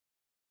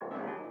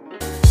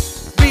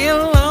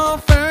Real law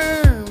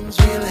firms,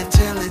 real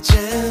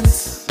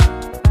intelligence.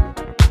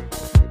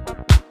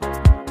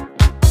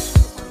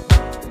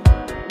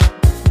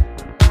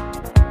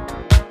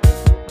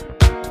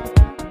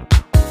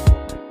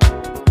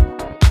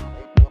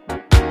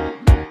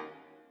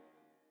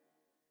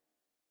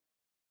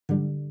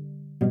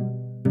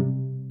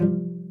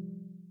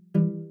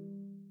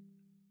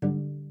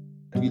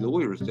 We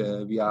lawyers,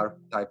 we are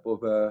type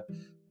of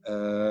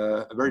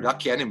very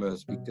lucky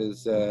animals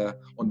because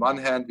on one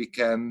hand we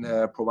can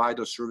provide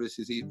our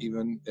services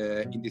even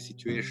in this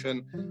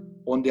situation.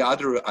 On the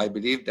other, I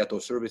believe that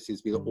our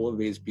services will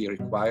always be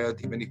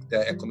required, even if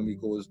the economy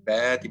goes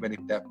bad, even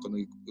if the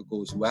economy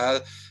goes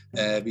well.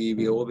 We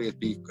will always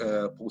be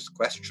posed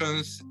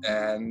questions,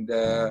 and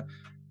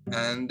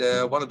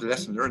one of the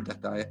lessons learned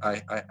that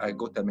I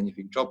got a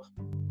magnificent job.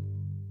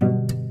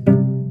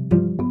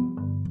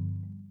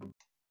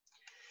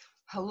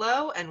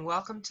 Hello and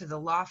welcome to the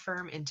Law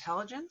Firm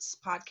Intelligence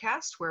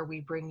podcast, where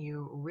we bring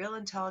you real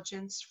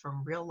intelligence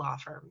from real law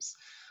firms.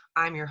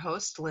 I'm your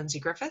host, Lindsay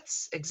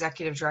Griffiths,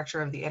 Executive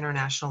Director of the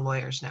International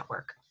Lawyers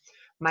Network.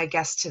 My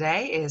guest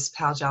today is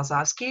Pal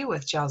Jalzowski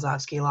with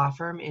Jalzowski Law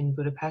Firm in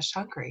Budapest,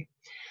 Hungary.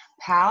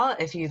 Pal,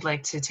 if you'd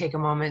like to take a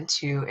moment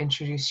to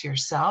introduce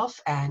yourself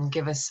and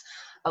give us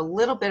a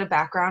little bit of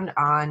background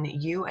on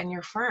you and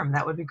your firm,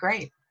 that would be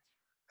great.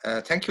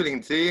 Thank you,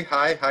 Lindsay.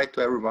 Hi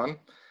to everyone.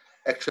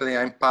 Actually,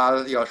 I'm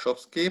Pal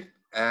Jalzowski,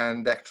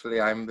 and actually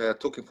I'm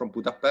talking from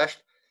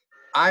Budapest.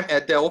 I'm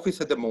at the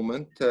office at the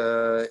moment.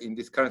 In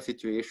this current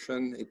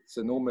situation, it's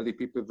normally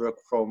people work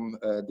from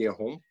their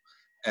home,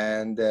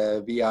 and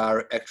we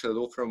are actually a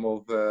law firm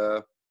of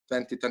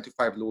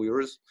 20-25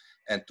 lawyers,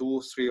 and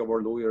 2-3 of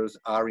our lawyers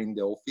are in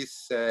the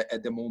office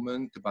at the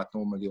moment, but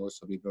normally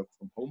also we work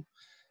from home.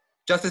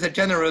 Just as a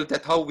general,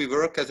 that how we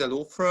work as a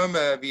law firm,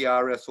 we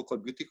are a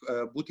so-called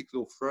boutique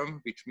law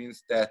firm, which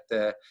means that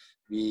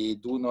we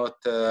do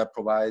not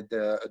provide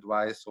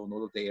advice on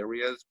all of the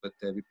areas, but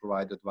we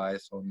provide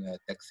advice on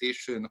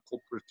taxation,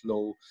 corporate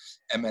law,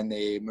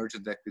 M&A, mergers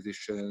and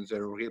acquisitions,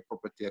 real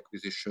property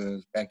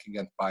acquisitions, banking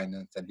and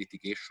finance, and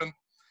litigation.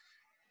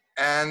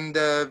 And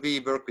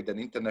we work with an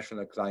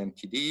international client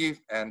TD,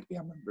 and we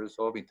are members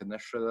of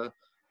International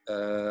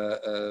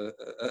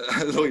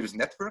Lawyers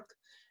Network.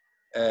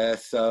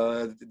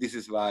 So this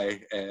is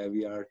why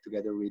we are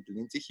together with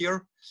Lindsay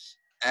here.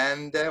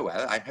 And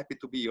well, I'm happy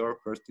to be your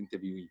first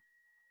interviewee.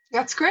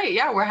 That's great.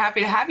 Yeah, we're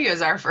happy to have you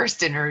as our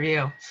first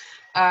interview.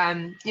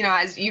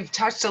 As you've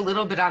touched a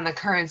little bit on the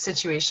current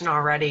situation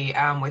already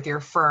with your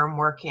firm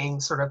working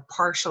sort of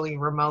partially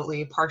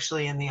remotely,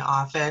 partially in the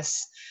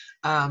office.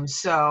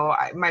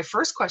 My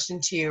first question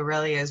to you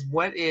really is,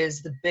 what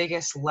is the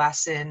biggest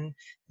lesson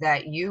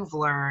that you've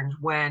learned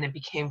when it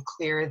became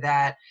clear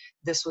that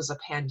this was a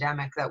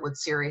pandemic that would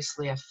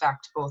seriously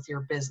affect both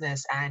your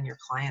business and your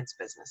clients'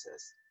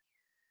 businesses?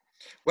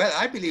 Well,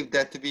 I believe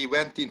that we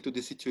went into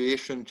the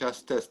situation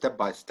just step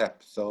by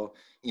step. So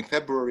in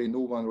February,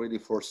 no one really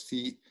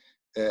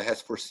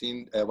has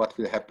foreseen what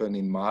will happen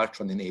in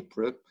March and in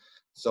April.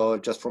 So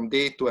just from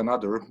day to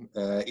another,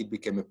 it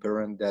became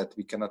apparent that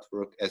we cannot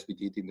work as we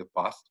did in the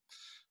past.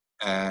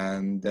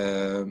 And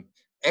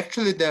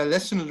actually, the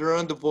lesson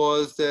learned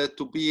was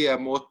to be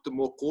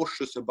more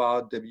cautious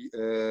about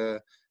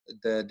the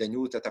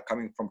news that are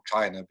coming from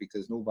China,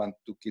 because no one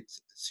took it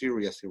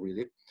seriously,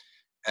 really.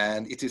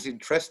 And it is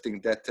interesting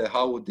that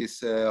how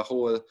this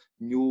whole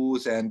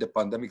news and the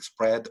pandemic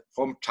spread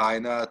from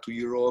China to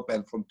Europe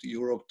and from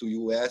Europe to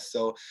US.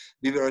 So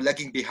we were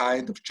lagging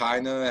behind of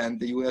China, and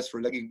the US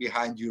were lagging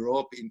behind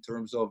Europe in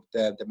terms of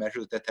the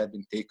measures that have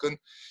been taken.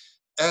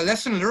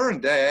 Lesson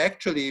learned,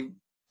 actually,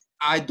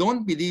 I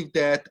don't believe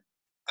that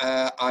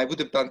I would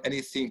have done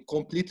anything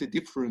completely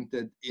different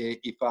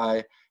if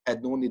I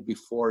had known it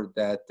before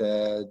that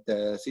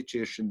the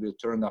situation will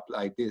turn up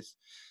like this.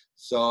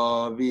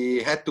 So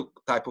we had to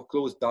type of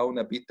close down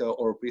a bit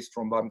our office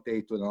from one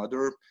day to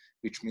another,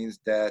 which means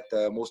that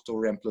most of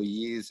our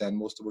employees and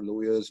most of our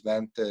lawyers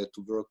went to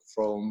work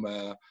from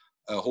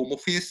home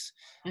office.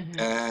 Mm-hmm.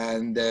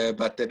 And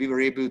but we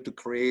were able to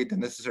create the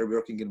necessary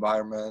working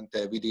environment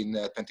within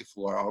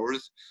 24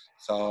 hours.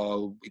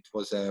 So it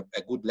was a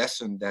good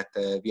lesson that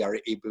we are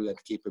able and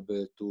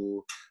capable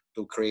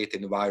to create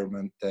an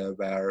environment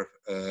where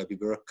we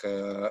work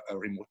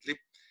remotely.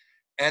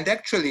 And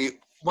actually,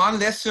 one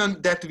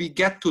lesson that we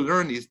get to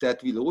learn is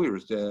that we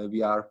lawyers,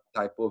 we are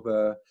type of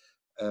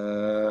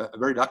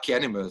very lucky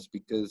animals,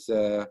 because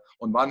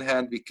on one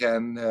hand, we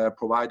can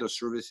provide our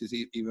services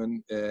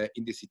even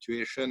in this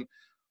situation.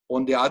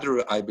 On the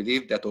other, I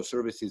believe that our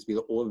services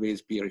will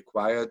always be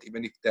required,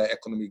 even if the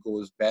economy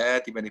goes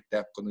bad, even if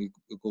the economy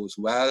goes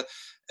well.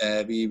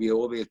 We will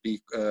always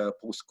be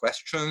posed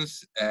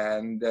questions,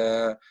 and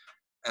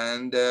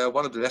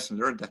one of the lessons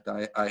learned that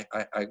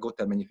I got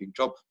a magnificent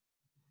job.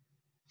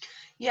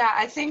 Yeah,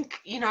 I think,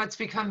 it's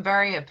become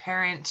very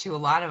apparent to a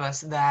lot of us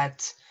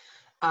that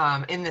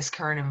in this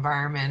current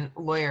environment,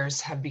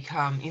 lawyers have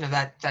become,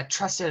 that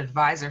trusted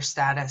advisor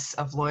status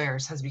of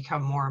lawyers has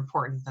become more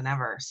important than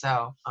ever.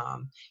 So,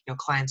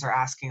 clients are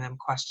asking them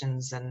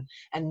questions and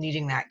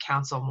needing that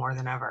counsel more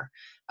than ever.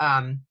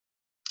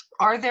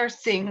 Are there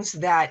things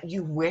that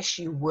you wish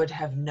you would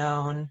have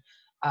known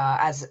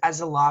as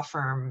a law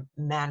firm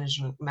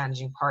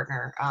managing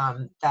partner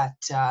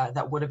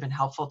that would have been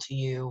helpful to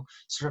you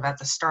sort of at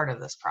the start of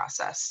this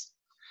process?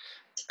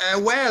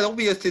 Well,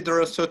 obviously there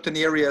are certain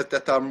areas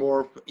that are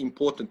more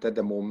important at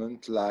the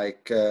moment,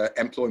 like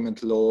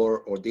employment law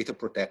or data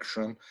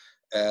protection.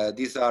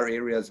 These are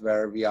areas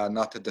where we are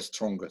not the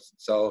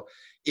strongest. So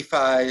if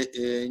I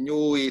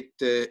knew it,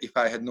 if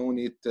I had known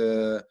it,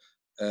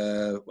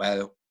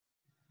 well,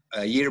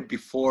 a year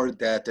before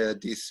that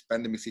this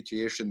pandemic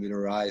situation will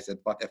arise and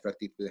what effect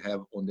it will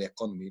have on the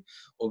economy,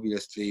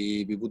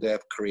 obviously we would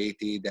have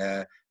created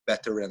a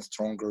better and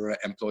stronger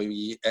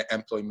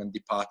employment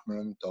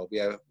department, or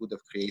would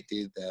have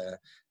created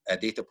a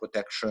data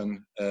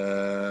protection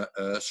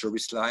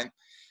service line.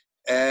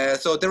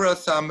 So there are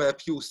some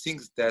few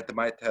things that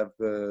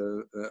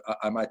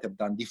I might have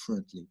done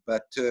differently,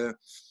 but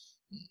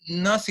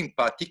nothing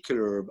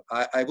particular.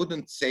 I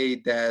wouldn't say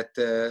that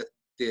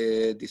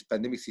this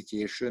pandemic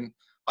situation,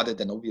 other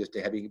than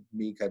obviously having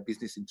a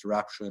business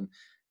interruption,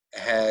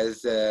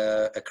 has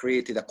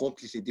created a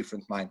completely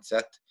different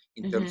mindset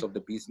in terms of the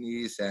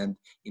business and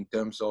in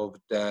terms of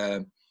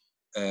the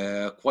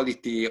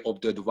quality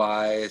of the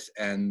advice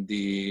and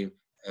the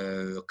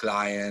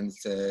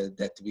clients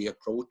that we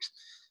approach.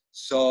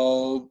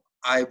 So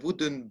I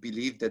wouldn't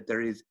believe that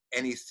there is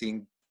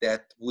anything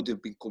that would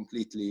have been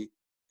completely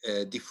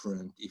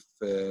different if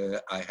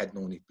I had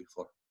known it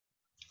before.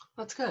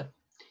 That's good.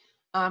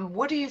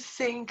 What do you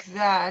think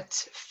that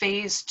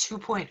phase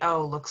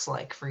 2.0 looks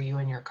like for you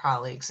and your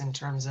colleagues in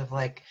terms of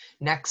like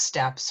next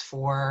steps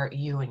for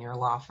you and your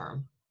law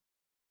firm?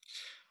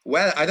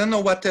 Well, I don't know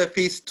what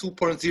phase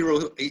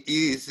 2.0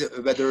 is,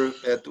 whether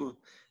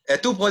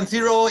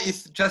 2.0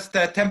 is just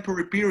a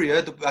temporary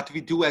period, what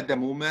we do at the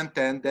moment,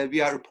 and we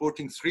are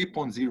reporting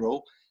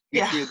 3.0,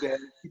 which is the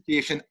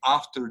situation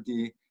after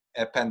the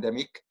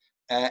pandemic.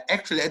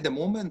 Actually, at the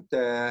moment,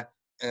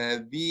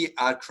 we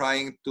are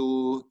trying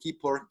to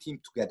keep our team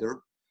together.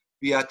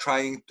 We are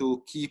trying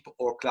to keep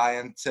our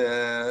clients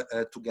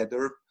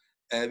together.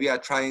 We are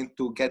trying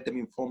to get them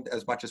informed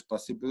as much as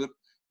possible.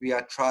 We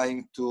are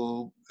trying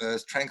to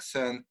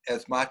strengthen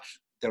as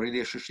much the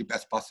relationship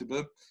as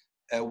possible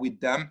with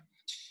them.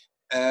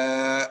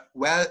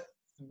 Well,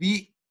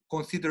 we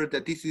consider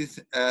that this is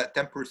a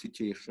temporary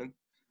situation.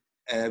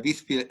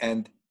 This will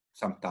end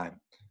sometime.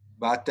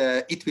 But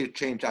it will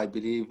change, I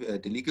believe,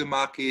 the legal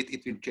market.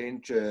 It will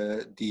change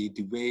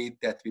the way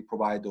that we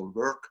provide our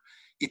work.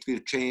 It will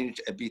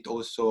change a bit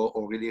also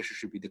our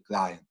relationship with the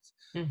clients.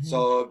 Mm-hmm.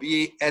 So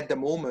we, at the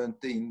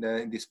moment, in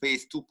this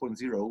phase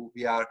 2.0,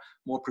 we are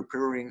more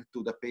preparing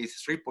to the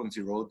phase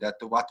 3.0, that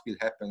what will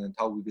happen and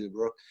how we will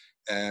work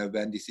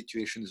when the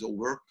situation is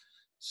over.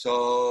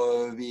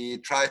 So we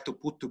try to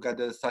put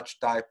together such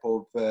type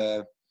of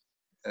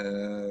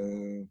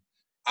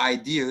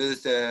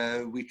ideas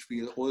which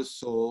will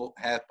also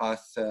help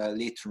us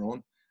later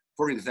on.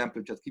 For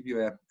example, just give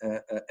you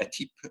a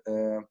tip.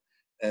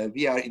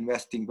 We are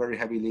investing very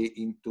heavily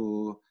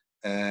into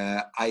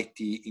IT,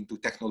 into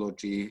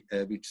technology,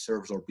 which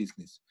serves our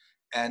business.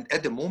 And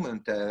at the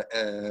moment,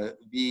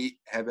 we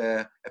have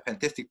a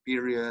fantastic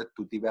period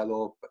to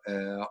develop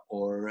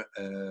our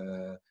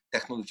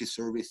technology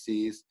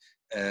services,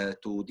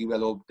 to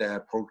develop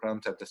the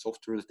programs and the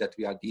softwares that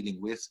we are dealing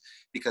with,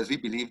 because we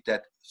believe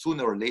that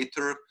sooner or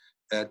later,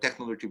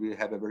 technology will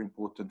have a very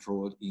important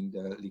role in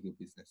the legal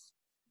business.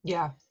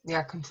 Yeah,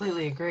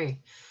 completely agree.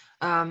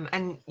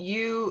 And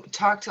you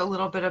talked a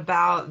little bit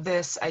about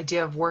this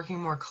idea of working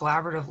more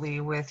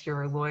collaboratively with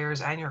your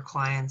lawyers and your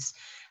clients.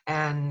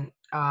 And,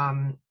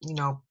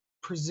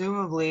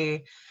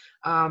 presumably,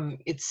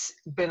 it's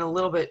been a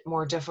little bit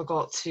more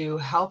difficult to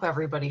help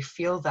everybody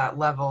feel that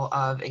level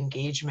of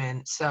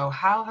engagement. So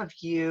how have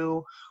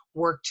you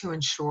worked to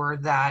ensure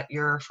that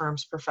your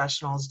firm's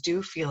professionals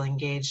do feel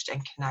engaged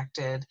and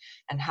connected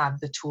and have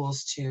the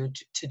tools to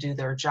do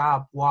their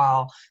job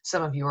while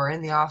some of you are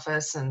in the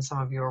office and some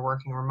of you are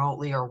working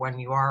remotely, or when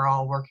you are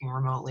all working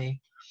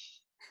remotely?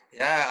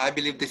 Yeah, I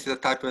believe this is a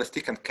type of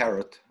stick and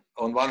carrot.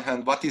 On one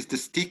hand, what is the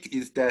stick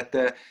is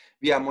that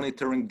we are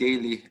monitoring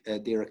daily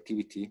their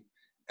activity.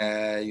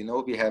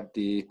 We have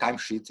the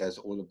timesheets, as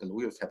all of the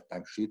lawyers have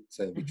timesheets,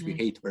 which we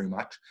hate very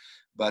much.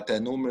 But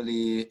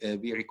normally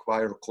we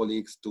require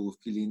colleagues to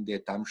fill in their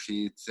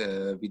timesheets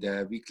with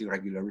a weekly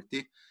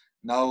regularity.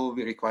 Now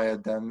we require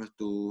them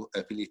to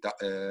fill it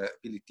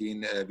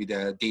in with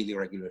a daily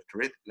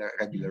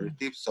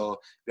regularity. So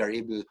we are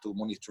able to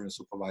monitor and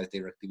supervise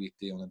their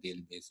activity on a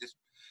daily basis.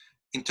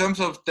 In terms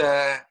of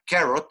the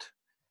carrot,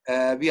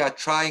 we are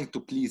trying to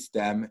please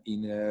them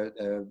in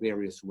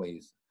various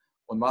ways.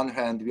 On one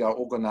hand, we are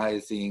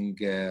organizing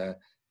a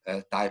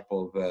type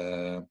of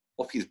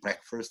office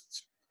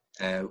breakfasts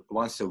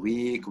once a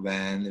week,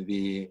 when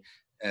we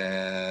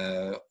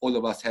All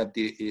of us have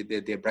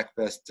the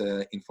breakfast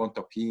in front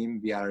of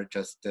him. We are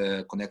just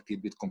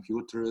connected with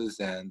computers,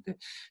 and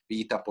we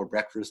eat up our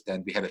breakfast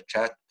and we have a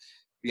chat.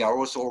 We are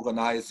also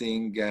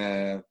organizing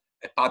a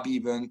pub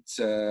event.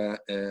 So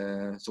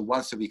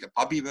once a week, a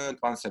pub event,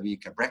 once a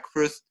week, a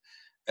breakfast.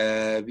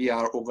 We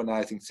are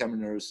organizing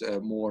seminars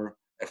more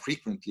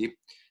frequently.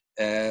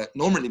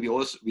 Normally,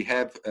 we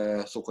have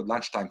so-called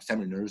lunchtime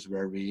seminars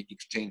where we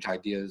exchange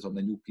ideas on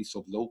a new piece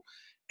of law.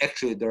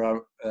 Actually, there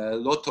are a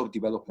lot of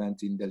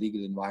development in the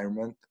legal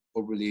environment,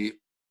 probably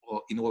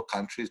in all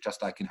countries,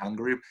 just like in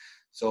Hungary.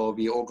 So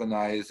we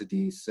organize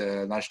these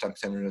lunchtime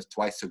seminars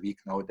twice a week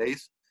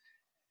nowadays.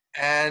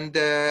 And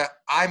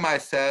I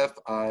myself,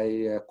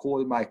 I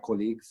call my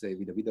colleagues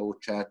with a video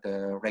chat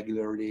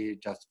regularly,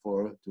 just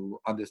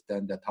to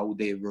understand that how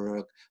they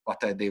work,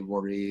 what are their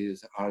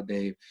worries, are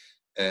they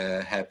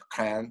have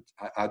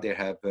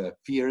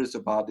fears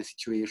about the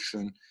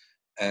situation.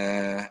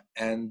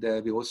 And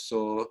we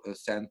also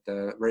sent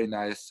a very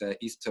nice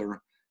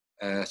Easter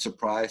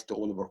surprise to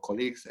all of our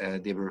colleagues.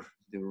 They were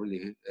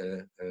really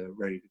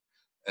very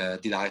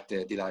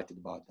delighted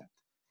about that.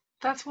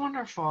 That's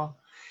wonderful.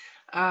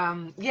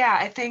 Yeah,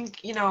 I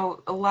think, you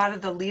know, a lot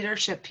of the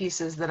leadership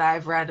pieces that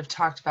I've read have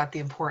talked about the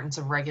importance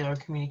of regular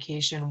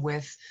communication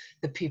with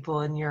the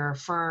people in your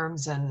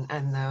firms and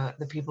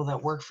the people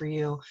that work for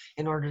you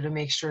in order to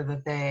make sure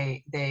that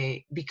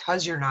they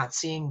because you're not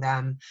seeing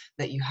them,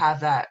 that you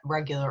have that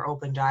regular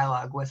open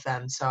dialogue with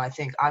them. So I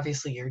think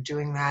obviously you're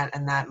doing that,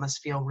 and that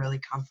must feel really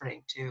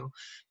comforting to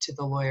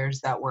the lawyers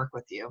that work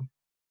with you.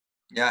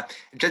 Yeah,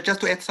 just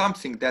to add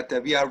something, that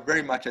we are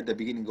very much at the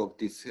beginning of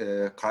this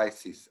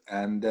crisis,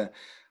 and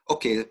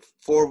okay,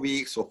 4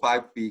 weeks or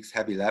 5 weeks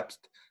have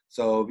elapsed,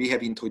 so we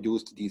have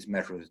introduced these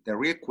measures. The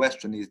real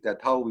question is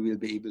that how we will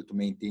be able to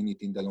maintain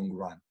it in the long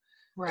run.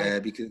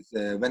 Right. Because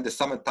when the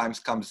summer times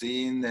comes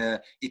in,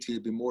 it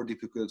will be more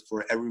difficult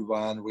for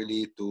everyone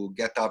really to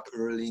get up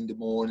early in the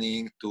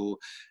morning, to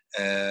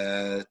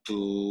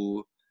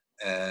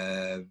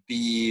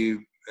be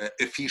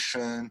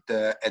efficient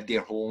at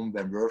their home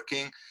when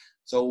working.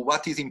 So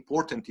what is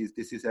important is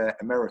this is a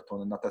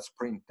marathon and not a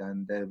sprint,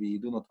 and we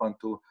do not want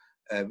to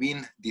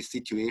win this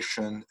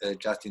situation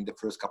just in the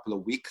first couple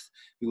of weeks.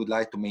 We would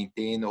like to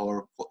maintain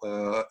our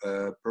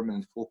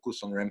permanent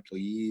focus on our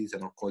employees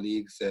and our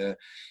colleagues,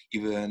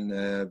 even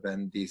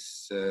when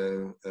this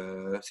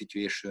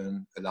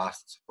situation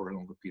lasts for a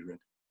longer period.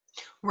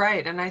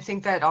 Right, and I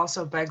think that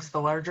also begs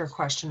the larger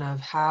question of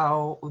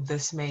how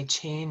this may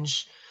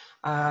change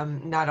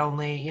not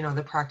only, you know,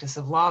 the practice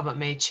of law, but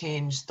may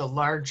change the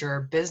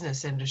larger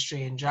business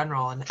industry in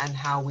general, and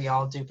how we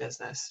all do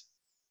business.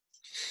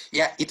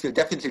 Yeah, it will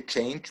definitely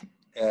change.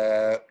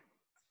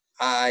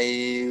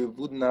 I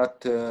would not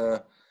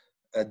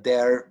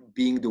dare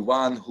being the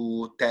one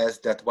who tells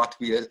that what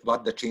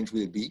the change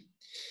will be.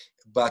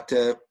 But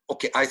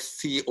okay, I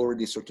see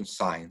already certain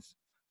signs.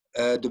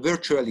 The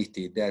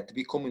virtuality, that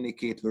we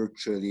communicate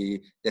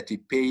virtually, that we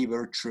pay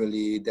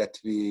virtually, that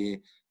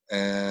we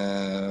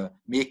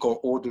make our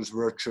orders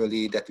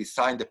virtually, that we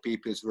sign the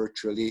papers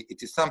virtually.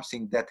 It is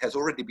something that has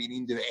already been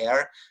in the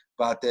air,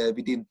 but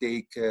we didn't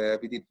make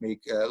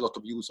a lot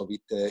of use of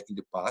it in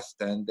the past,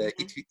 and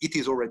it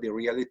is already a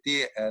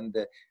reality, and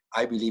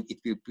I believe it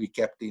will be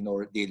kept in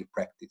our daily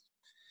practice.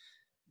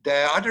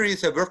 The other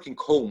is working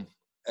home,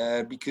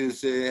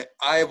 because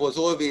I was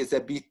always a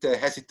bit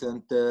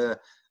hesitant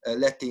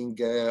letting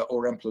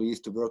our employees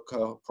to work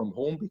from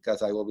home,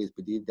 because I always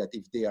believe that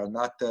if they are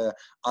not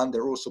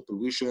under our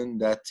supervision,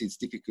 that it's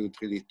difficult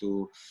really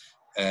to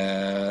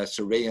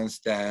surveillance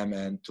them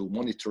and to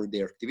monitor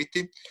their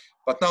activity.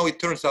 But now it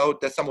turns out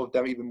that some of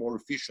them are even more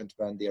efficient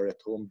when they are at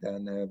home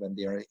than when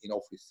they are in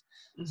office.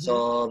 Mm-hmm.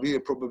 So we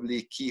will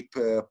probably keep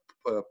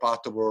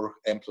part of our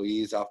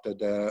employees after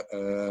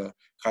the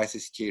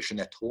crisis situation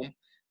at home,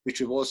 which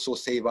will also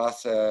save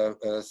us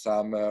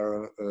some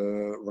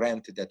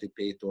rent that we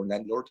pay to our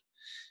landlord.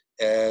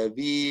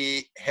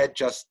 We had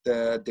just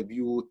the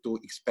view to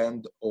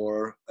expand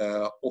our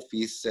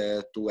office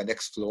to a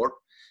next floor,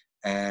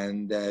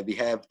 and we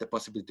have the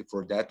possibility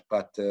for that,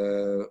 but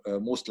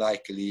most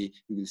likely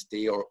we will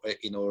stay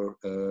in our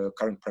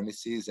current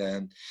premises,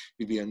 and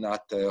we will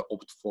not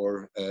opt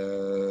for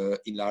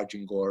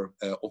enlarging our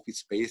office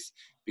space,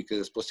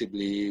 because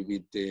possibly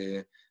with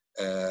the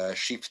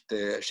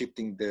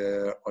shifting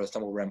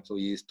some of our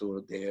employees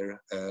to their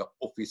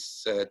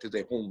office, to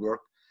their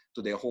homework,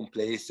 to their home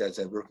place as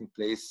a working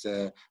place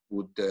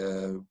would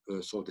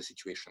solve the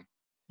situation.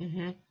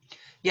 Mm-hmm.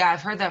 Yeah,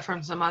 I've heard that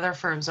from some other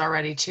firms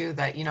already too,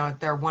 that, you know,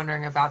 they're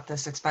wondering about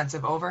this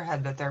expensive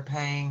overhead that they're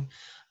paying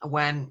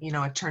when, you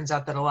know, it turns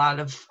out that a lot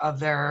of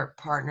their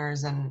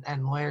partners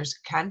and lawyers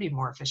can be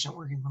more efficient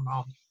working from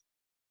home.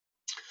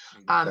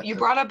 You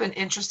brought up an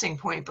interesting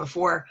point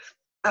before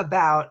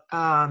about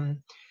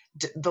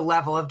the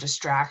level of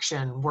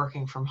distraction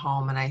working from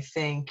home. And I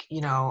think,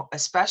 you know,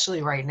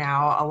 especially right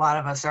now, a lot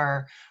of us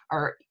are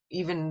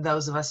even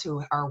those of us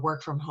who are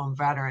work from home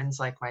veterans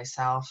like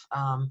myself,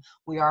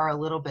 we are a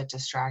little bit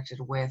distracted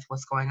with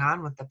what's going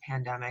on with the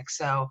pandemic.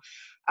 So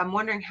I'm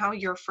wondering how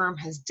your firm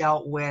has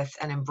dealt with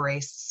and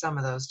embraced some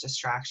of those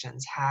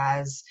distractions.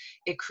 Has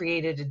it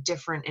created a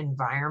different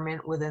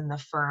environment within the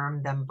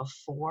firm than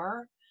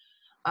before?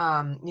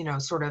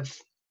 Sort of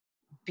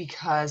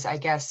because I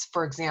guess,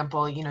 for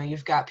example,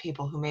 you've got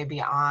people who may be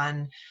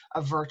on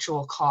a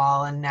virtual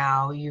call and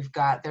now you've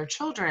got their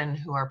children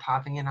who are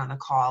popping in on a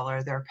call,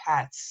 or their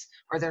pets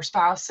or their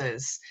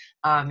spouses.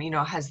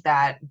 Has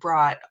that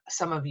brought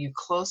some of you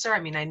closer?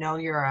 I mean, I know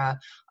you're a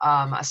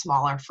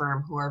smaller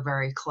firm who are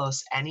very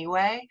close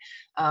anyway,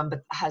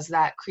 but has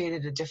that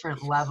created a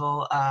different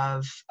level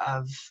of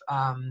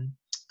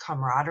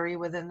camaraderie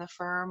within the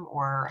firm,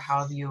 or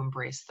how have you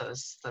embraced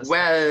those things?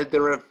 Well,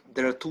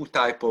 there are two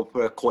type of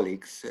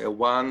colleagues.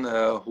 One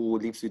who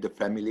lives with the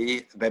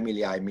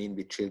family I mean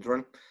with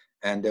children,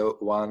 and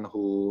one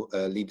who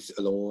lives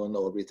alone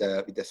or with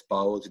a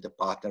spouse, with a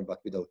partner, but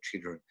without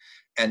children.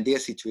 And their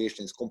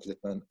situation is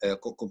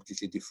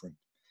completely different.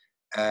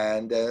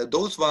 And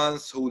those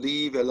ones who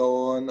live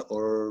alone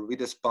or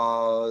with a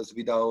spouse,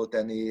 without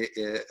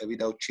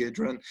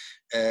children,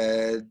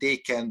 they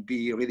can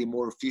be really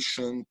more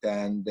efficient,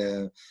 and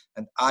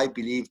I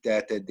believe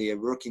that their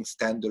working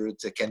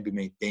standards can be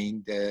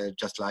maintained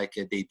just like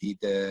they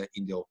did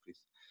in the office.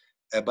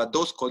 But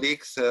those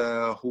colleagues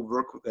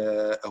who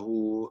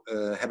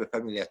have a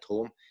family at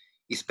home,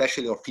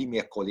 especially our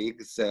female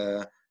colleagues,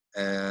 well,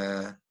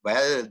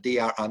 they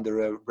are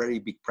under a very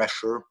big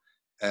pressure.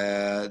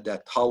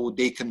 That how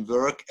they can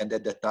work, and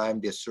at that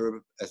time they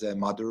serve as a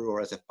mother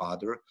or as a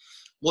father.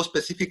 More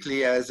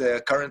specifically, as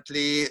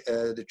currently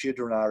the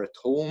children are at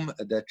home,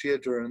 the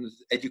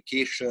children's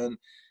education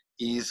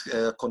is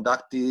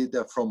conducted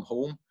from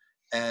home,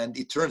 and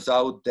it turns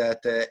out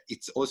that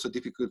it's also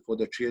difficult for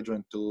the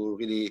children to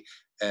really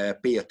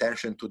pay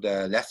attention to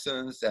the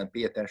lessons and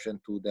pay attention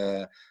to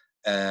the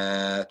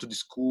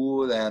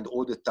school, and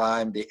all the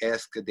time they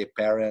ask their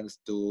parents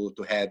to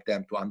help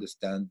them to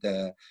understand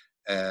the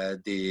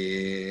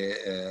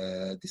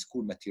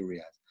school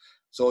materials.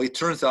 So it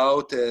turns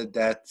out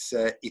that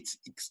it's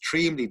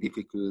extremely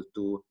difficult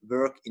to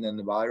work in an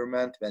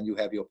environment when you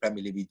have your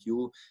family with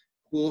you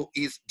who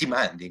is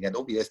demanding, and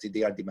obviously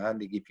they are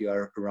demanding if you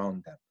are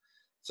around them.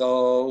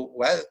 So,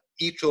 well,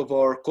 each of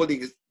our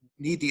colleagues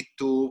needed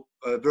to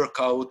work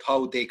out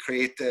how they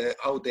create a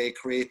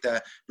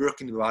work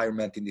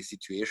environment in this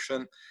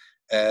situation.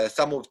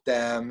 Some of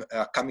them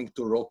are coming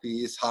to our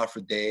office half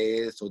a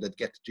day so that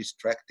get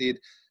distracted.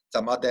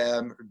 Some of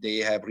them, they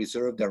have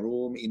reserved a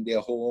room in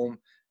their home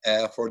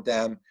for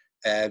them.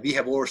 We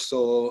have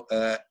also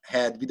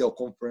had video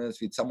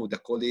conference with some of the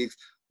colleagues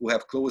who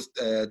have closed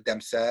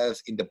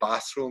themselves in the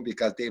bathroom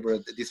because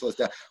this was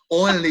the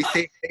only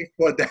safe place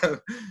for them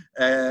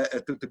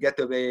to get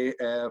away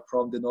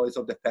from the noise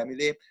of the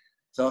family.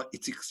 So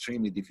it's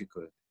extremely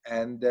difficult.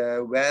 And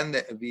when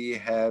we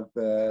have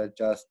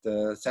just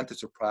sent a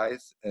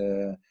surprise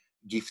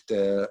gift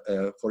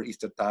for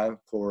Easter time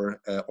for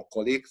our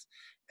colleagues,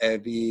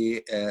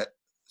 we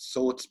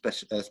thought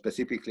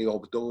specifically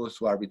of those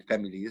who are with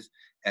families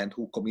and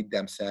who commit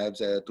themselves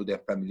to their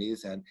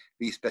families. And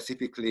we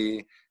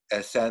specifically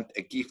sent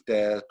a gift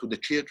to the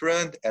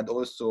children, and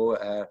also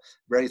a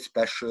very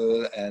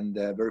special and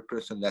very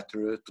personal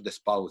letter to the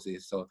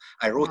spouses. So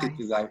I wrote it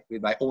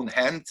with my own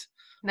hand.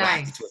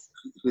 Nice.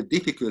 It was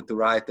difficult to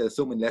write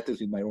so many letters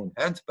with my own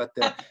hands, but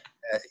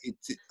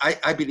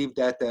I believe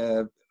that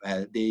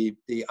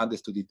they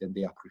understood it and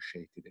they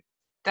appreciated it.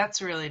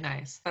 That's really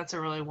nice. That's a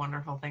really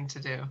wonderful thing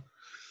to do.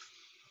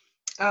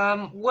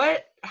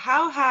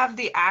 How have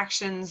the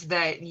actions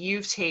that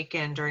you've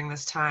taken during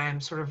this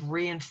time sort of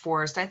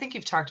reinforced, I think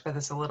you've talked about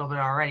this a little bit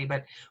already,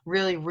 but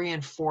really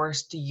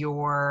reinforced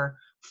your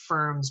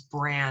firm's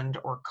brand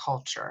or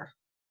culture?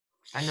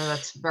 I know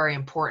that's very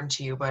important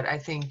to you, but I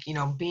think,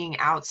 being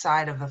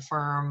outside of the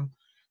firm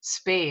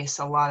space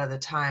a lot of the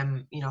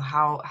time,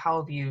 how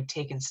have you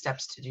taken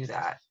steps to do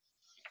that?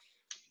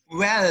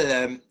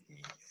 Well,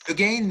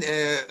 again,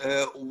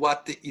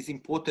 what is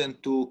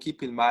important to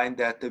keep in mind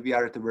that we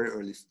are at a very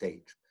early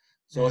stage.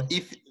 So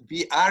if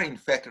we are in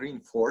fact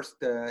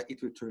reinforced,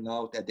 it will turn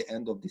out at the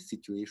end of this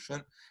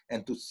situation,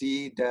 and to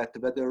see that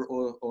whether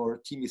our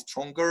team is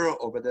stronger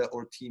or whether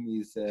our team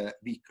is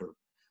weaker.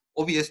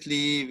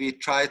 Obviously, we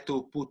try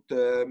to put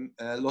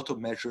a lot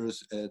of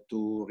measures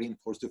to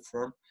reinforce the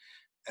firm.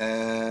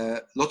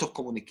 A lot of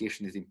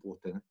communication is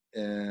important,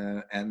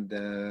 and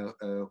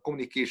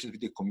communication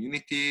with the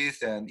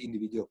communities and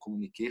individual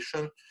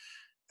communication.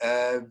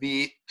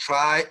 We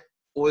try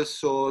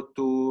also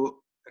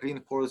to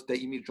reinforce the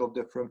image of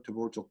the firm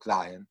towards our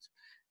clients,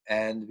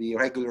 and we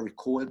regularly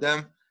call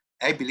them.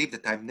 I believe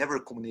that I've never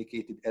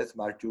communicated as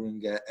much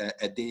during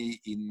a day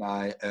in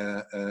my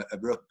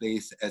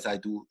workplace as I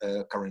do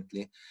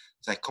currently.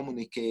 So I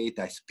communicate,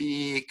 I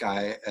speak,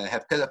 I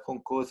have telephone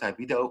calls, I have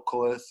video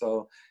calls.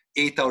 So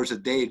 8 hours a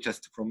day,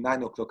 just from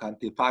 9 o'clock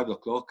until 5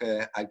 o'clock.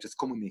 I just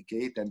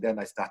communicate and then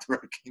I start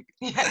working.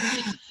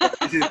 Yes.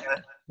 This is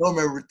a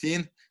normal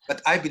routine,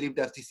 but I believe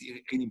that this is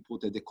really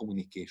important, the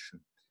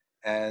communication.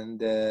 And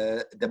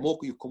the more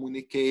you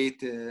communicate,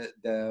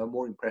 the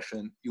more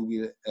impression you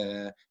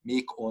will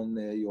make on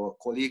your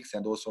colleagues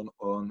and also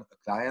on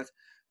clients,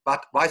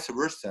 but vice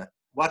versa.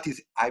 What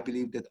is, I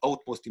believe, that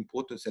utmost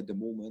importance at the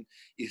moment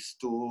is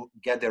to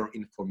gather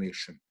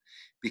information,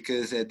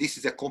 because this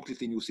is a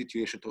completely new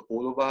situation to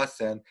all of us,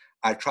 and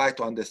I try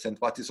to understand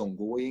what is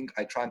ongoing.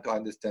 I try to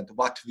understand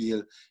what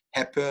will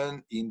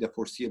happen in the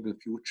foreseeable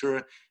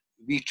future,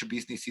 which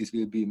businesses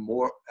will be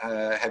more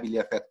heavily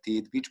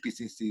affected, which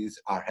businesses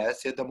are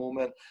healthy at the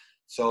moment.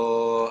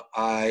 So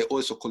I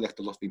also collect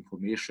a lot of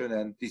information,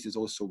 and this is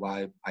also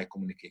why I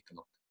communicate a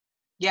lot.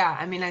 Yeah,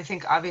 I mean, I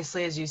think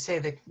obviously, as you say,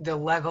 the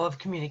level of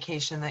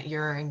communication that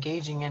you're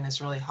engaging in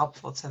is really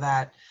helpful to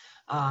that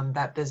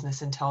that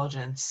business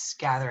intelligence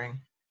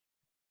gathering.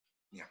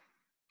 Yeah.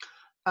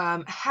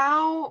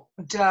 How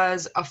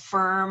does a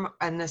firm,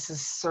 and this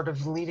is sort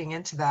of leading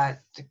into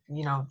that,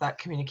 you know, that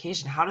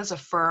communication, how does a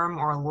firm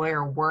or a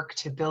lawyer work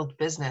to build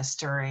business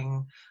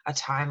during a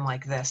time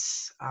like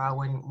this,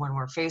 when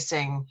we're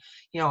facing,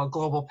 you know, a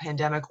global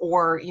pandemic,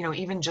 or, you know,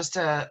 even just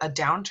a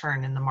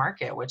downturn in the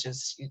market, which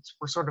is,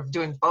 we're sort of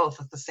doing both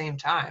at the same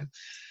time?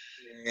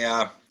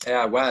 Yeah.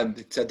 Well,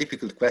 it's a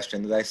difficult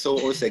question. I saw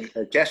also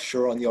a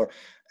gesture on your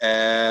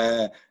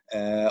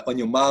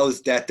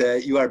mouse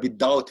that you are a bit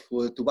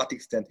doubtful to what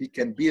extent we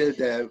can build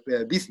a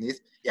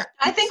business. Yeah,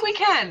 I think we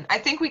can. I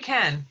think we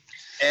can.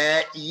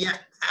 yeah,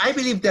 I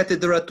believe that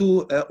there are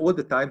two all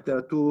the time. There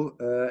are two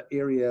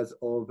areas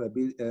of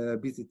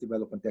business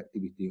development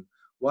activity.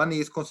 One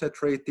is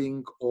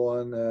concentrating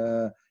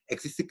on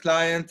existing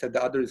clients, and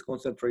the other is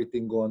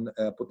concentrating on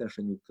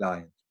potential new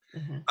clients.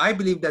 Mm-hmm. I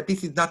believe that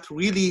this is not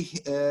really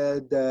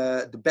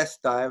the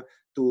best time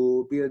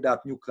to build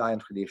up new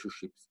client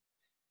relationships.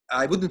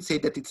 I wouldn't say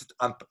that it's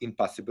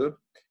impossible,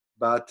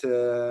 but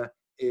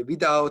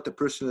without a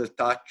personal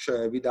touch,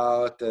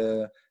 without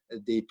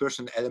the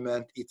personal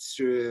element, it's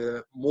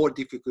more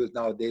difficult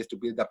nowadays to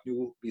build up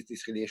new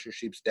business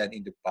relationships than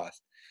in the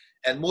past.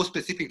 And more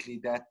specifically,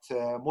 that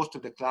most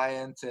of the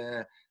clients,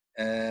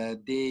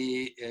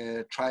 they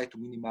try to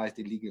minimize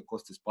the legal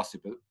costs as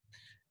possible.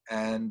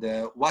 And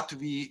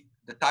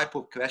the type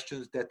of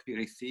questions that we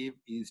receive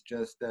is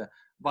just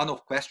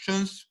one-off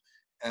questions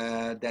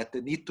that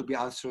need to be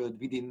answered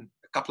within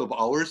a couple of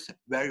hours,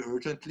 very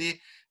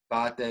urgently,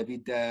 but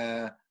with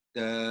the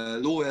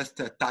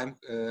lowest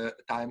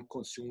time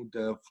consumed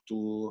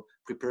to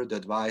prepare the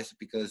advice,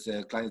 because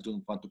clients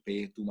don't want to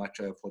pay too much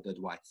for the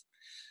advice.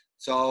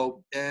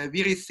 So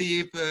we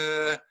receive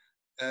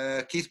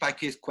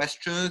case-by-case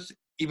questions,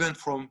 even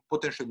from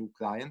potential new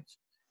clients.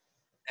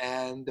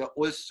 And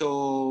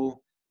also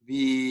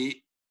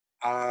we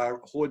are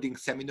holding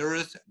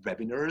seminars,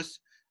 webinars,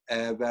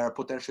 where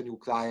potential new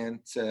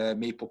clients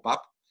may pop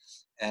up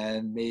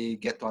and may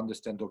get to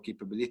understand our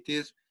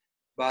capabilities.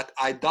 But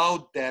I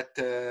doubt that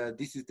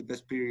this is the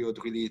best period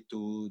really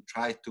to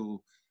try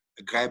to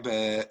grab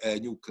a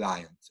new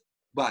client.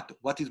 But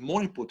what is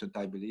more important,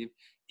 I believe,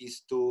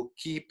 is to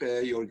keep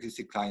your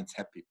existing clients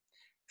happy,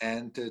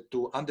 and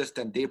to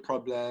understand their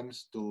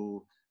problems,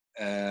 to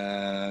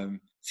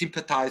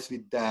sympathize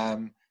with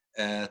them,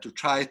 to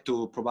try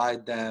to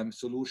provide them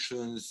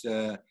solutions,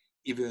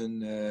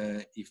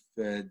 even if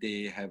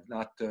they have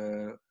not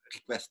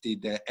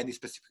requested any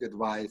specific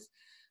advice,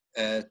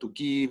 to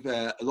give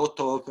a lot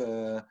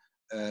of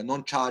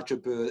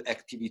non-chargeable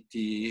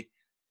activity.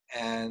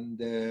 And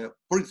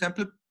for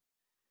example,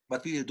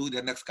 what we will do in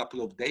the next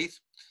couple of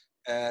days,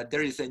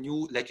 there is a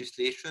new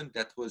legislation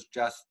that was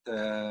just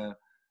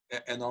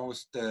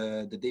announced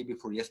the day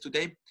before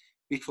yesterday,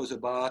 which was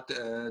about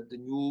the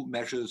new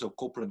measures of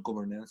corporate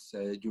governance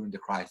during the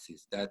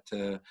crisis, that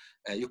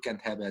you can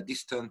have a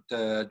distant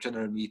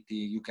general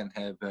meeting, you can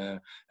have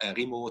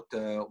remote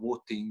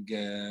voting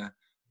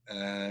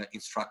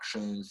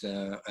instructions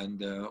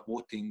and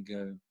voting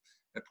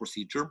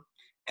procedure.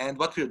 And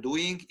what we're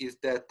doing is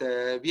that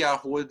we are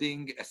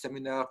holding a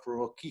seminar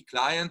for key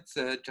clients,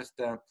 just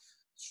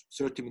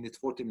 30 minutes,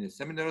 40 minute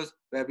seminars,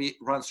 where we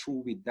run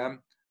through with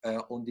them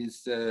on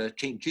these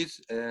changes,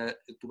 to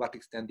what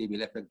extent they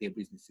will affect their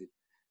businesses.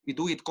 We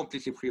do it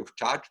completely free of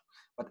charge,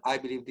 but I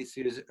believe this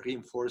is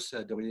reinforce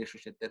the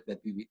relationship that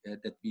we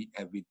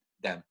have with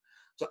them.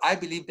 So I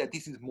believe that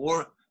this is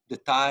more the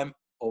time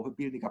of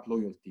building up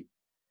loyalty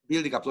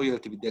with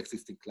the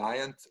existing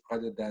clients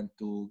rather than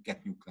to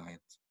get new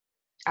clients.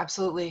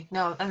 Absolutely.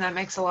 No, and that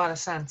makes a lot of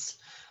sense.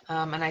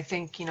 And I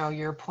think, you know,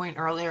 your point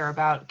earlier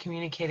about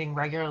communicating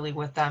regularly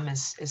with them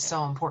is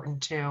so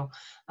important too,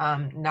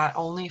 not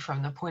only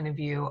from the point of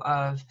view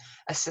of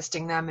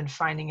assisting them and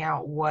finding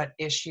out what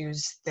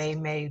issues they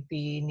may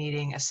be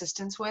needing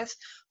assistance with,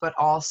 but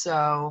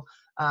also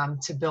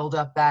to build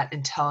up that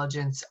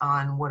intelligence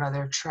on what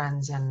other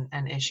trends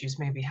and issues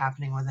may be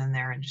happening within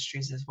their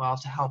industries as well,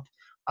 to help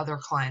other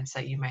clients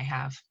that you may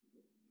have.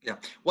 Yeah,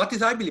 what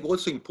is, I believe,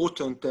 also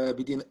important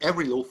within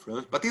every law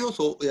firm, but it's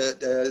also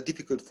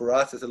difficult for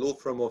us as a law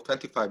firm of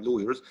 25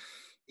 lawyers,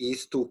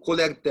 is to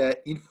collect the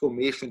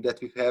information that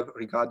we have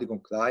regarding on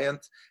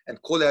clients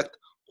and collect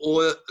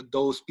all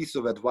those pieces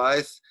of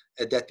advice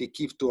that we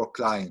give to our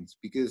clients,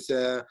 because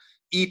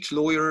each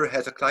lawyer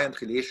has a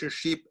client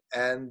relationship,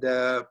 and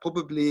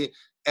probably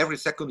every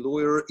second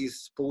lawyer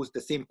is posed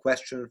the same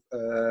question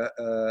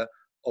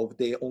of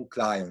their own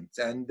clients,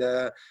 and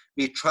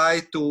we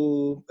try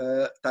to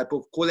type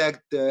of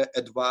collect the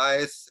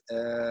advice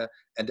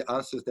and the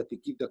answers that we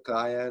give the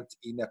client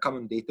in a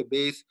common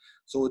database,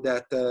 so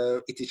that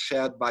it is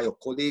shared by your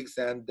colleagues,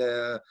 and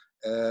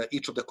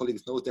each of the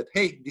colleagues knows that,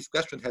 hey, this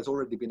question has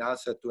already been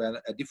answered to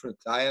a different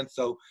client,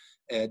 so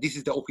this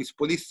is the office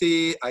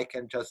policy, I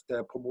can just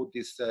promote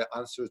this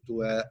answer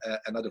to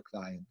another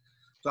client.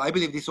 So I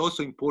believe this is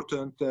also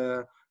important,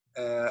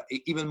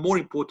 even more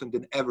important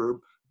than ever,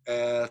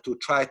 to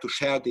try to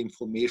share the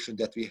information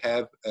that we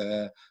have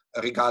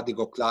regarding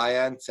our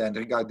clients and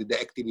regarding the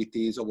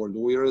activities of our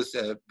lawyers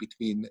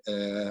between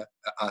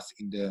us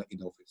in the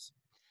office.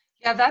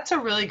 Yeah, that's a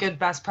really good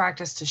best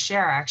practice to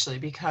share, actually,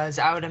 because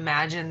I would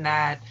imagine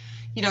that,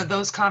 you know,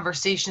 those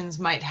conversations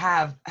might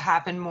have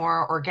happen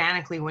more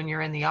organically when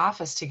you're in the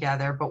office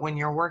together, but when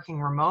you're working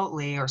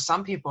remotely, or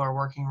some people are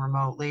working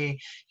remotely,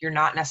 you're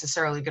not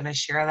necessarily going to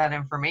share that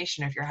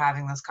information if you're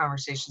having those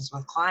conversations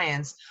with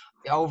clients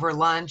over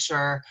lunch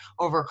or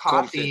over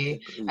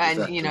coffee.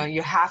 And, you know, Exactly.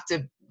 you have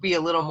to be a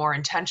little more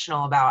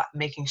intentional about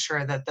making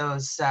sure that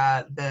those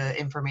the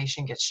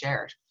information gets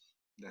shared.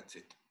 That's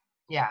it.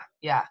 Yeah,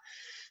 yeah.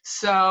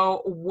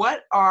 So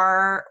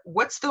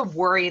what's the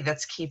worry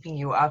that's keeping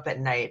you up at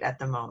night at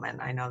the moment?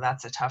 I know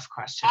that's a tough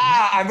question.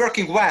 I'm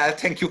working well.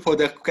 Thank you for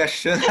the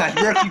question. I'm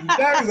working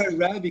very, very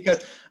well,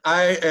 because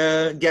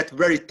I get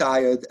very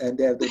tired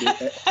and every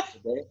day.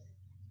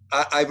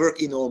 I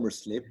work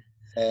enormously.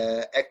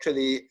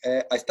 Actually,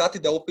 I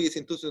started the office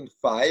in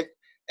 2005.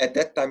 At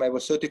that time, I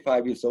was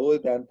 35 years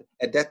old, and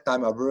at that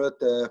time, I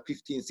worked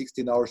 15,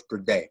 16 hours per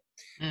day.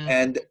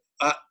 And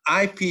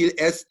I feel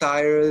as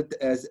tired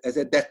as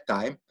at that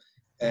time.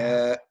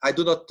 I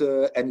do not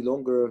any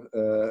longer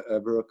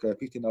work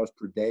 15 hours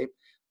per day,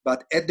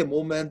 but at the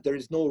moment, there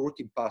is no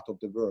routine part of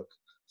the work.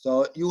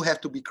 So you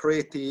have to be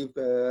creative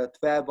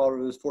 12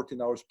 hours,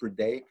 14 hours per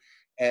day,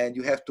 and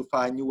you have to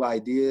find new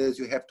ideas.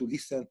 You have to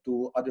listen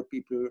to other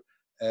people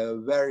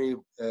very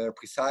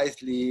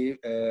precisely.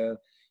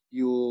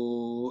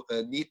 You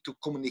need to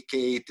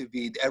communicate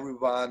with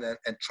everyone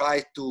and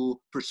try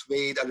to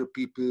persuade other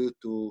people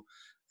to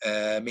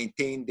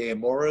maintain their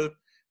moral.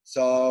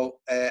 So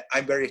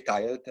I'm very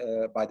tired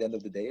by the end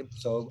of the day.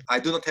 So I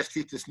do not have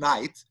sleepless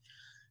nights,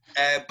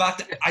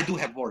 but I do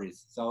have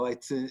worries. So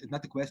it's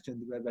not a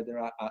question whether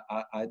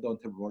I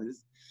don't have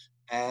worries.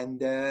 And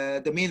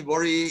the main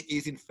worry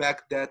is, in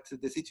fact, that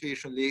the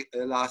situation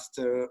lasts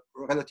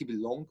relatively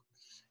long,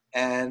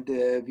 and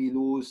we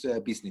lose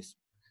business.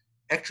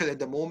 Actually, at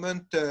the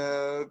moment,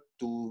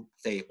 to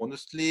say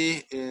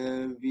honestly,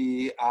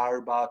 we are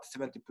about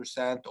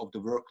 70% of the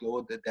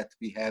workload that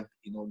we have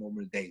in our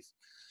normal days.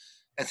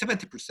 And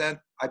 70%,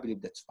 I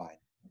believe that's fine.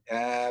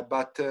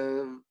 But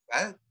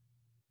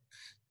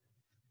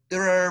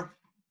there are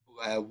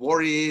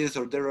worries,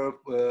 or there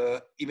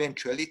are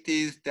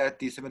eventualities that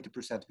the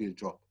 70% will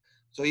drop.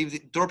 So if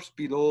it drops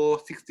below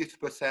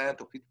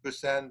 60% or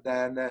 50%,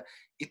 then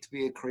it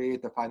will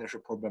create a financial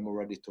problem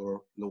already to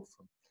our law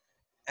firm.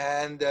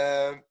 And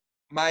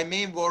my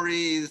main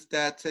worry is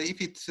that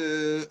if it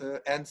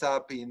ends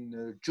up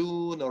in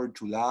June or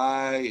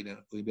July,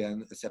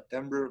 even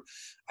September,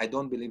 I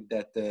don't believe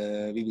that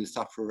we will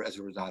suffer as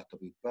a result of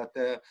it. But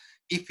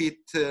if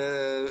it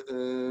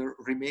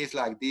remains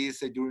like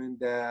this during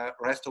the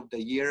rest of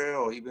the year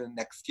or even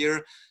next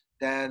year,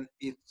 then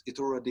it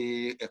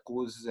already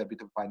causes a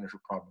bit of financial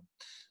problem.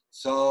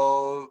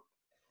 So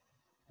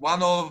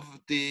one of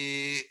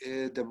the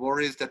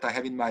worries that I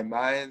have in my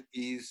mind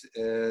is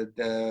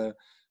the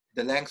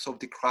length of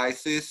the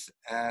crisis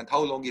and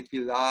how long it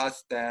will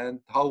last and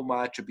how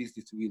much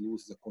business we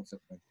lose as a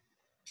consequence.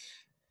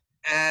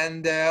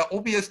 And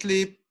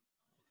obviously,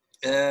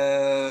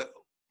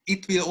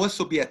 it will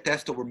also be a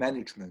test of our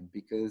management,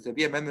 because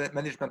we have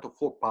management of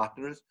 4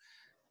 partners,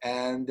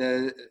 and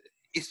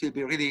it will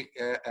be really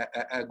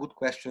a good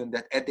question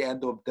that at the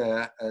end of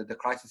the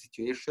crisis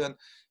situation,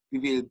 we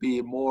will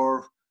be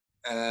more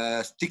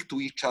stick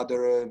to each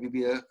other. We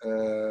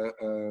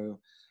will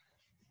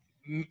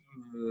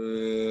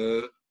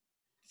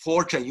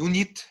forge a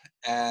unit,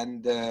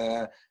 and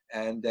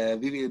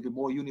we will be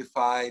more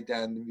unified,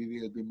 and we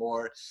will be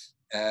more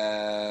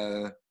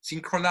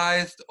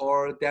synchronized,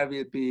 or there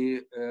will be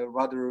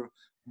rather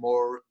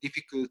more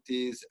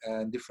difficulties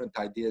and different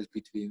ideas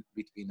between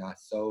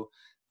us. So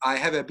I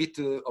have a bit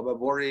of a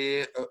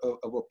worry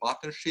of a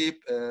partnership.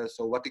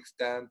 So what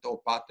extent our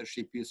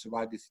partnership will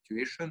survive this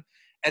situation,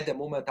 at the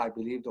moment, I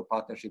believe the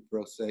partnership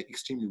works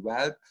extremely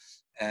well,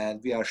 and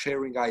we are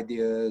sharing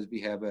ideas.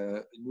 We have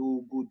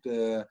new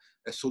good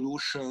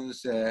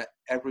solutions.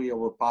 Every of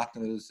our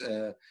partners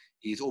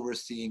is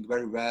overseeing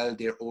very well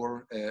their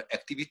own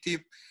activity,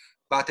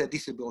 but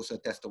this will be also a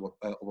test of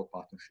our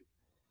partnership.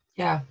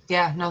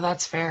 Yeah, no,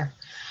 that's fair.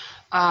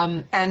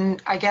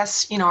 And I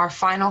guess, our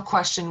final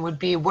question would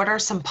be, what are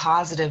some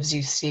positives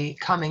you see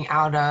coming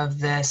out of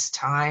this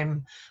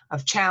time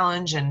of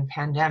challenge and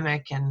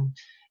pandemic and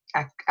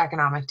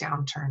economic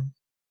downturn?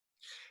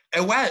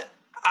 Well,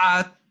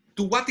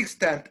 to what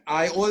extent?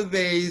 I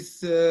always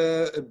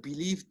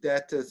believe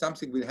that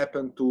something will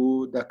happen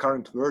to the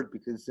current world,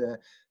 because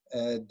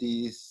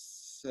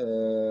this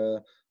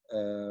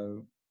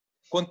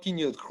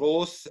continued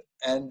growth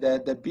and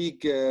the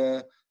big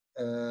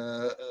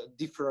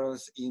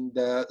difference in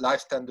the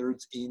life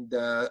standards in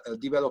the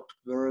developed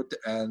world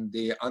and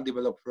the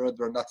undeveloped world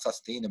were not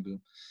sustainable.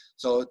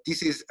 So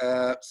this is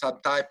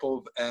some type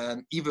of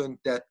an event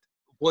that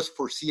was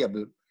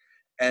foreseeable.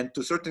 And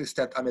to a certain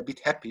extent, I'm a bit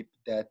happy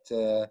that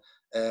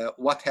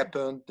what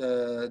happened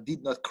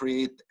did not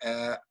create,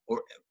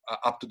 or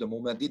up to the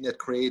moment, did not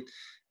create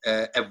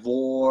a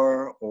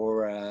war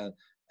or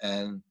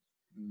an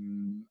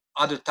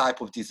other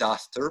type of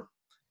disaster.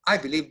 I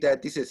believe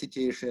that this is a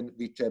situation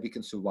which we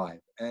can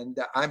survive. And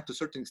I'm to a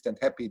certain extent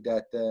happy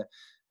that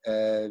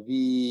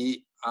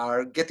we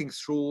are getting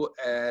through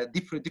a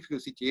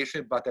difficult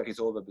situation, but a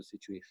resolvable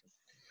situation.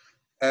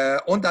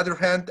 On the other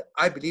hand,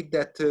 I believe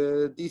that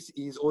this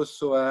is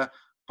also a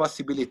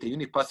possibility,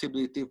 unique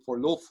possibility for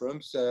law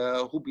firms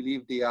who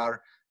believe they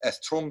are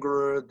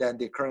stronger than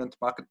their current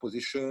market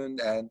position,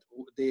 and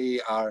they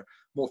are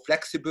more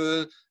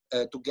flexible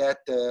to get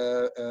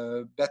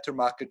a better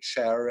market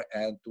share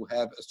and to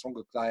have a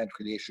stronger client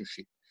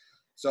relationship.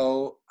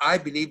 So I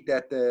believe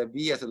that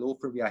we as a law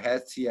firm, we are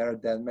healthier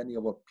than many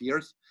of our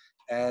peers,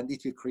 and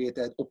it will create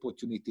an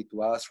opportunity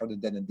to us rather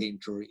than a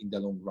danger in the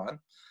long run.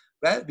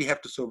 Well, we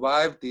have to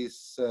survive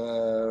this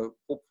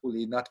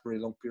hopefully not very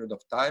long period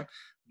of time,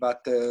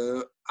 but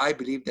I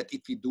believe that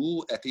if we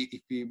do,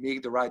 if we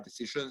make the right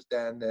decisions,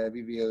 then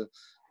we will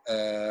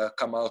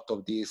come out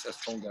of this as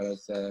stronger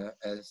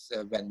as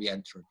when we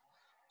entered.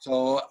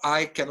 So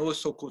I can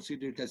also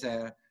consider it as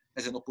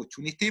an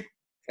opportunity,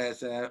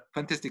 as a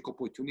fantastic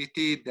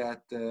opportunity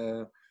that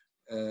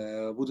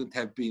wouldn't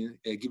have been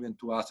given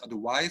to us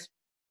otherwise.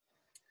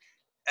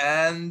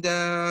 And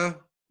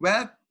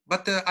well,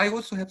 but I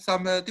also have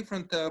some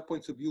different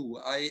points of view.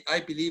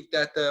 I believe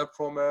that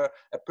from a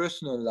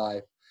personal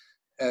life,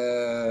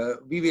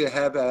 we will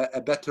have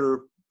a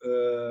better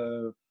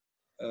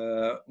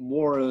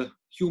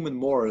human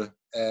moral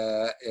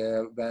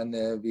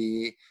when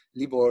we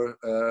live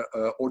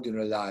our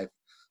ordinary life.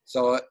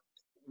 So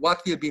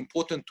what will be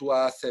important to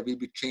us will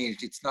be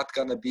changed. It's not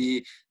going to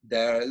be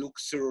the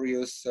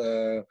luxurious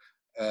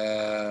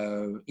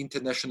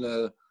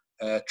international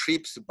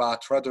trips,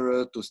 but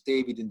rather to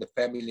stay within the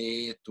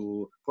family,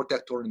 to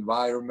protect our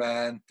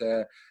environment,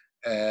 to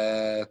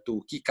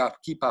keep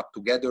up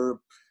together.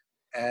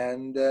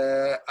 And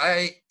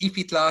if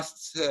it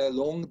lasts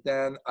long,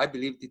 then I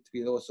believe it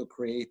will also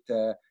create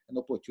an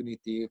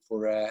opportunity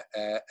for a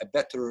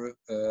better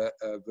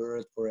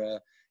world, for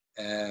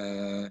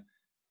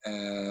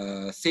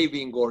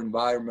saving our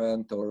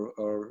environment,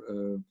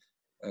 or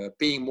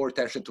paying more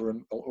attention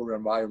to our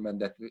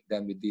environment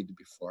than we did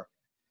before.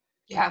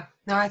 Yeah,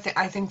 no, I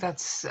think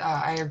that's,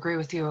 I agree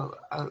with you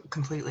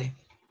completely.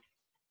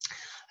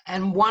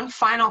 And one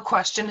final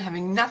question,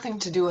 having nothing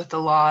to do with the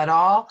law at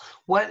all.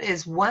 What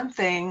is one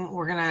thing,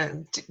 we're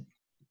going to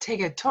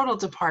take a total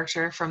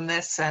departure from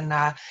this and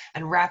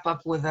wrap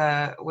up with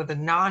a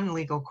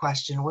non-legal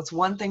question. What's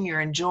one thing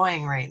you're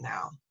enjoying right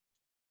now?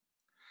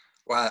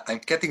 Well, I'm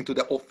getting to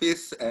the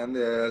office and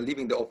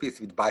leaving the office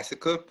with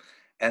bicycle,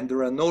 and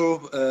there are no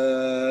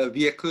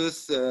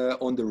vehicles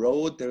on the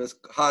road. There's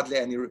hardly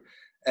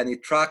any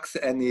trucks,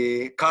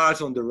 any cars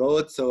on the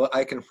road, so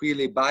I can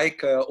freely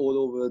bike all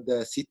over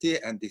the city,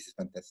 and this is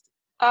fantastic.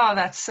 Oh,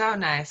 that's so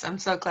nice. I'm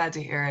so glad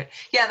to hear it.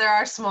 Yeah, there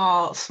are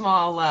small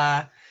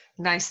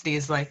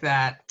niceties like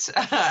that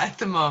at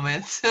the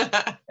moment.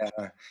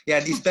 Yeah,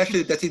 and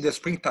especially that in the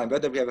springtime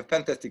weather, we have a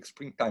fantastic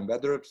springtime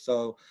weather.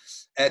 So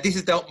this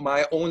is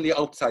my only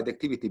outside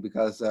activity,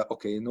 because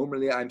okay,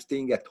 normally I'm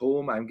staying at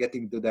home, I'm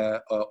getting to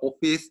the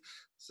office,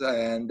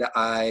 and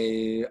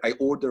I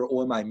order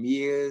all my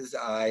meals.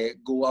 I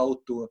go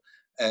out to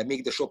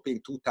make the shopping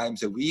 2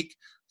 times a week.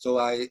 So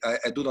I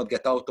do not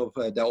get out of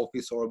the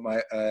office or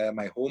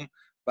my home.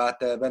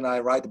 But when I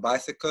ride a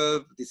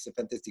bicycle, this is a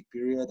fantastic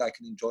period. I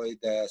can enjoy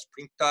the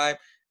springtime,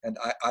 and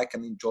I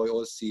can enjoy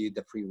also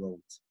the free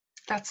roads.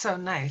 That's so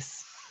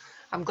nice.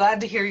 I'm glad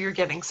to hear you're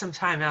getting some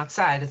time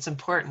outside. It's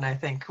important, I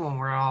think, when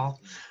we're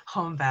all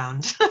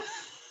homebound.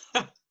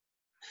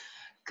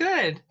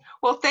 Good.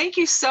 Well, thank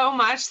you so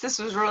much. This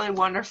was really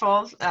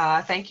wonderful.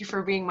 Thank you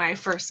for being my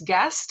first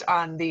guest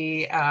on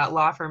the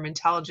Law Firm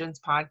Intelligence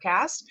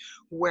podcast,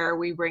 where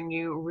we bring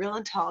you real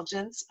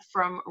intelligence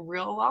from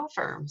real law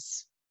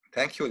firms.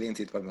 Thank you,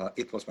 Lindsay.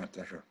 It was my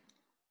pleasure.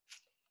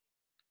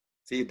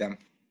 See you then.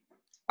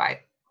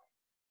 Bye.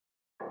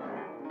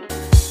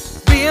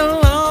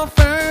 Real